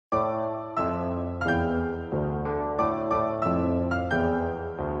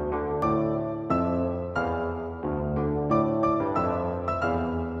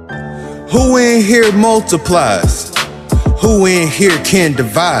Who in here multiplies? Who in here can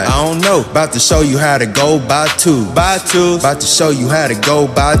divide? I don't know. About to show you how to go by two. By twos. About to show you how to go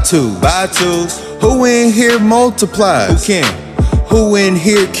by two. By twos. Who in here multiplies? Who can? Who in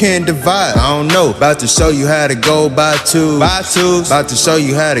here can divide? I don't know. About to show you how to go by two. By twos. About to show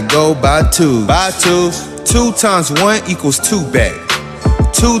you how to go by two. By twos. 2 times 1 equals 2 back.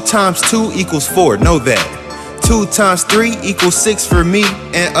 2 times 2 equals 4. Know that. 2 times 3 equals 6 for me.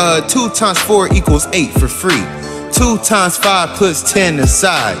 And 2 times 4 equals 8 for free. 2 times 5 puts 10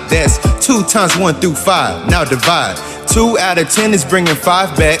 aside. That's 2 times 1 through 5. Now divide. 2 out of 10 is bringing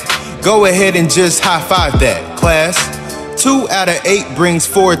 5 back. Go ahead and just high five that, class. 2 out of 8 brings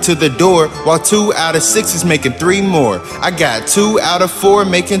 4 to the door, while 2 out of 6 is making 3 more. I got 2 out of 4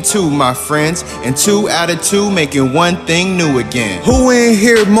 making 2, my friends, and 2 out of 2 making one thing new again. Who in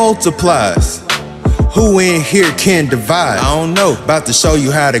here multiplies? Who in here can divide? I don't know. About to show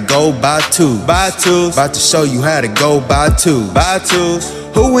you how to go by two. By twos. About to show you how to go by two. By twos.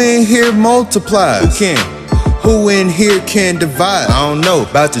 Who in here multiplies? Who can? Who in here can divide? I don't know.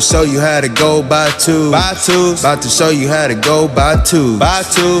 About to show you how to go by two. By twos. About to show you how to go by two. By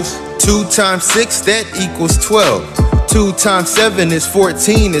twos. 2 times 6, that equals 12. 2 times 7 is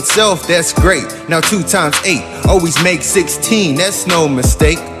 14 itself, that's great. Now 2 times 8 always makes 16, that's no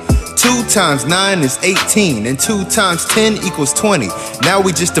mistake. 2 times 9 is 18, and 2 times 10 equals 20. Now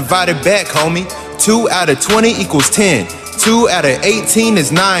we just divide it back, homie. 2 out of 20 equals 10. 2 out of 18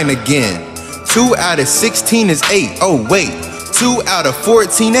 is 9 again. 2 out of 16 is 8. Oh wait, 2 out of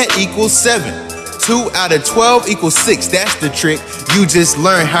 14, that equals 7. 2 out of 12 equals 6. That's the trick. You just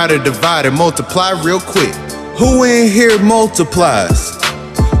learn how to divide and multiply real quick. Who in here multiplies?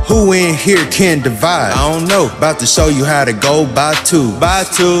 Who in here can divide? I don't know. About to show you how to go by two. By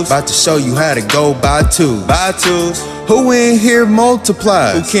twos. About to show you how to go by two. By twos. Who in here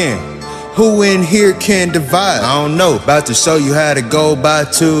multiplies? Who can? Who in here can divide? I don't know. About to show you how to go by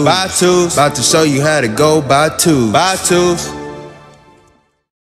two. By twos. About to show you how to go by two. By twos.